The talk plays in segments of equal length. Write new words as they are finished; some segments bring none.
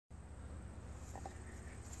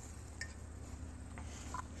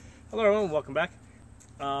Hello everyone, welcome back.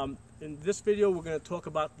 In this video we're going to talk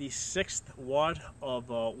about the 6th ward of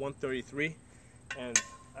 133, and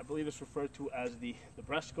I believe it's referred to as the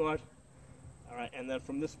breast guard. Alright, and then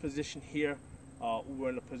from this position here,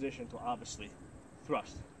 we're in a position to obviously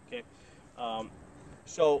thrust. Okay,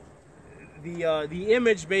 so the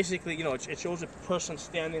image basically, you know, it shows a person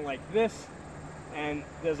standing like this, and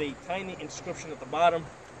there's a tiny inscription at the bottom.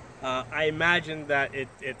 I imagine that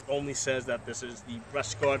it only says that this is the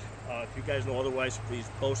breast guard. If you guys know otherwise, please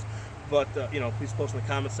post. But you know, please post in the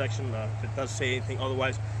comment section if it does say anything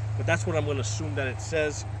otherwise. But that's what I'm going to assume that it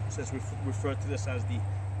says, since we refer to this as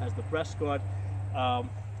the breast guard.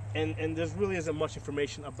 And there really isn't much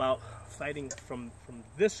information about fighting from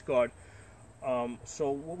this guard.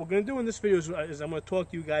 So what we're going to do in this video is I'm going to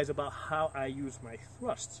talk to you guys about how I use my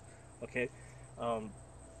thrusts. Okay.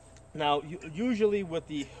 Now, usually with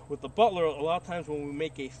the butler, a lot of times when we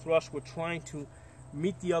make a thrust, we're trying to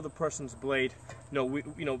meet the other person's blade.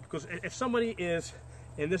 Because if somebody is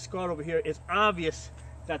in this guard over here, it's obvious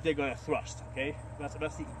that they're going to thrust. Okay, that's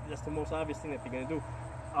the most obvious thing that they're going to do.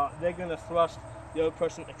 They're going to thrust. The other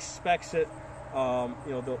person expects it.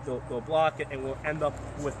 They'll block it, and we'll end up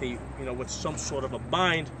with with some sort of a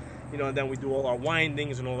bind. And then we do all our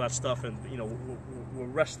windings and all that stuff, and we're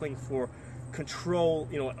wrestling for control,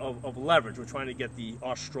 of leverage. We're trying to get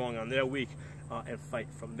our strong on their weak and fight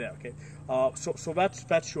from there. Okay, so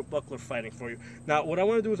that's your buckler fighting for you. Now, what I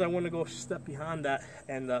want to do is I want to go a step behind that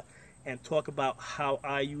and talk about how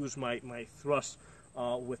I use my thrust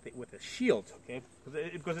with a shield. Okay,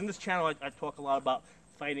 because in this channel I talk a lot about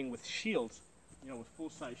fighting with shields, with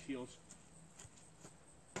full-size shields.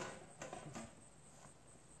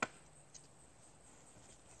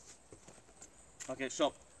 Okay,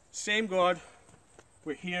 so same guard.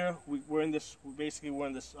 We're here. We're in this. We're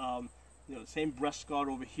in this. The same breast guard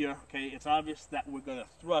over here. Okay, it's obvious that we're gonna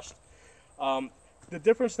thrust. The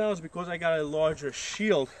difference now is because I got a larger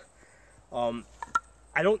shield.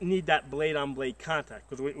 I don't need that blade-on-blade contact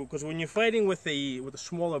because when you're fighting with a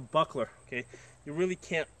smaller buckler, okay, you really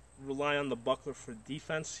can't rely on the buckler for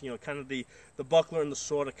defense. Kind of the buckler and the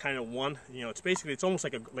sword are kind of one. It's almost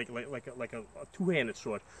like a two-handed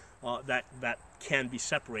sword that can be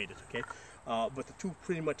separated. Okay, but the two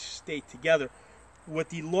pretty much stay together. With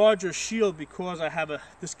the larger shield, because I have a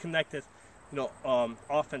disconnected,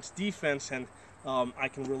 offense defense, and I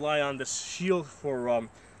can rely on this shield for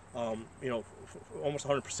almost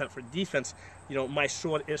 100% for defense. My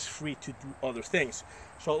sword is free to do other things.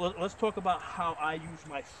 So let's talk about how I use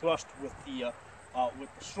my thrust with the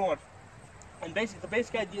sword. And the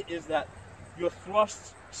basic idea is that your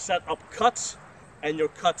thrusts set up cuts, and your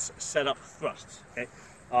cuts set up thrusts. Okay,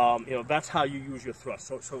 that's how you use your thrust.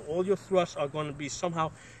 So all your thrusts are going to be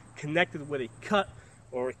somehow connected with a cut,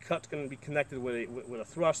 or a cut's going to be connected with a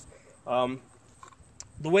thrust.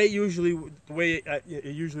 The way it usually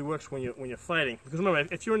works when you're fighting, because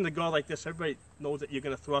remember, if you're in the guard like this, everybody knows that you're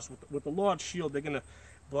going to thrust. With the large shield, they're going to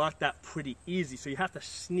block that pretty easy. So you have to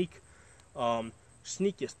sneak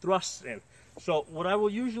your thrusts in. So what I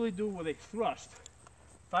will usually do with a thrust,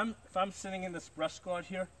 if I'm sitting in this breast guard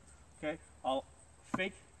here, okay, I'll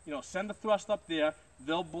fake, send the thrust up there.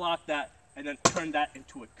 They'll block that and then turn that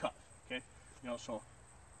into a cut. Okay, so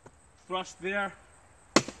thrust there,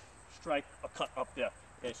 strike a cut up there.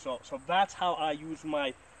 Okay, so that's how I use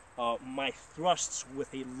my my thrusts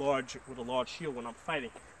with a large shield when I'm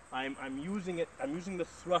fighting. I'm using the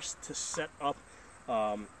thrust to set up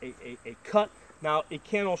a cut. Now it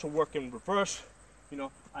can also work in reverse.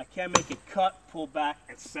 I can make a cut, pull back,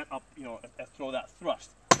 and set up, and throw that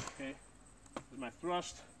thrust. Okay, there's my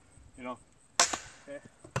thrust. Okay,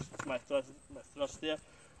 my thrust there.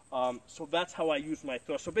 So that's how I use my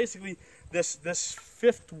thrust. So basically, this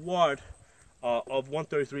 5th ward of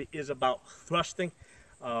 133 is about thrusting,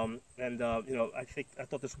 I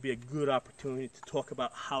thought this would be a good opportunity to talk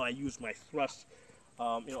about how I use my thrust. A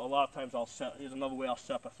lot of times here's another way I'll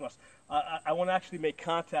set up a thrust. I want to actually make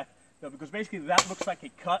contact, because basically that looks like a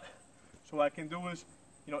cut. So what I can do is,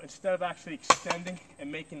 instead of actually extending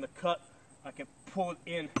and making the cut, I can pull it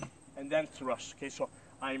in and then thrust. Okay, so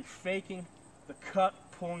I'm faking the cut,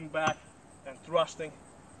 pulling back, and thrusting.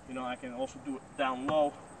 I can also do it down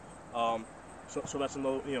low. So that's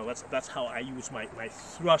another, that's how I use my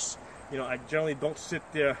thrust. I generally don't sit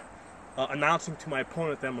there announcing to my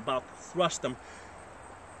opponent that I'm about to thrust them,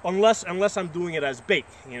 unless I'm doing it as bait.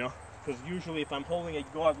 Because usually if I'm holding a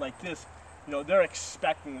guard like this, they're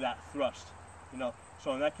expecting that thrust.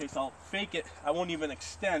 So in that case, I'll fake it. I won't even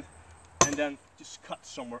extend, and then just cut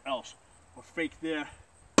somewhere else, or fake there,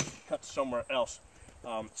 cut somewhere else.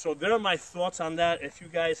 So there are my thoughts on that. If you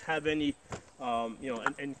guys have any You know,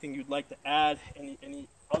 and anything you'd like to add, any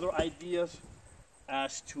other ideas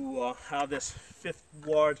as to how this 5th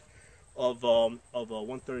ward of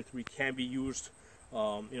 133 can be used,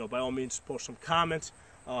 you know, by all means post some comments.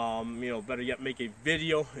 You know, better yet, make a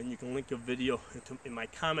video, and you can link a video in my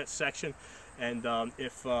comment section. And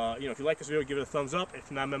if you know, if you like this video, give it a thumbs up.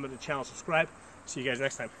 If you're not a member of the channel, subscribe. See you guys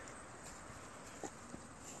next time.